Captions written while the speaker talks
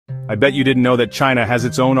I bet you didn't know that China has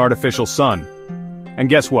its own artificial sun. And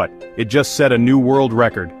guess what? It just set a new world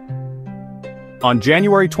record. On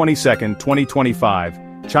January 22,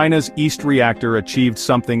 2025, China's East reactor achieved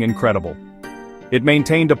something incredible. It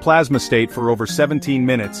maintained a plasma state for over 17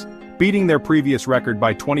 minutes, beating their previous record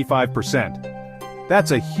by 25%.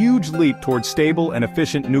 That's a huge leap towards stable and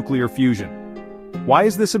efficient nuclear fusion. Why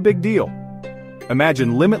is this a big deal?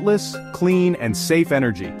 Imagine limitless, clean, and safe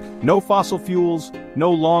energy. No fossil fuels,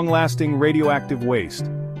 no long-lasting radioactive waste.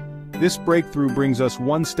 This breakthrough brings us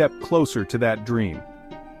one step closer to that dream.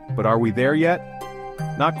 But are we there yet?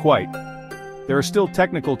 Not quite. There are still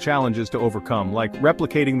technical challenges to overcome, like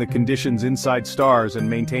replicating the conditions inside stars and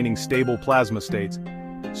maintaining stable plasma states.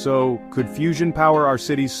 So, could fusion power our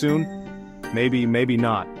cities soon? Maybe, maybe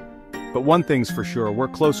not. But one thing's for sure, we're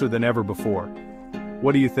closer than ever before.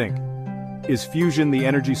 What do you think? Is fusion the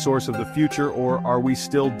energy source of the future, or are we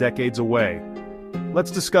still decades away? Let's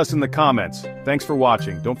discuss in the comments. Thanks for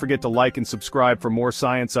watching. Don't forget to like and subscribe for more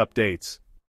science updates.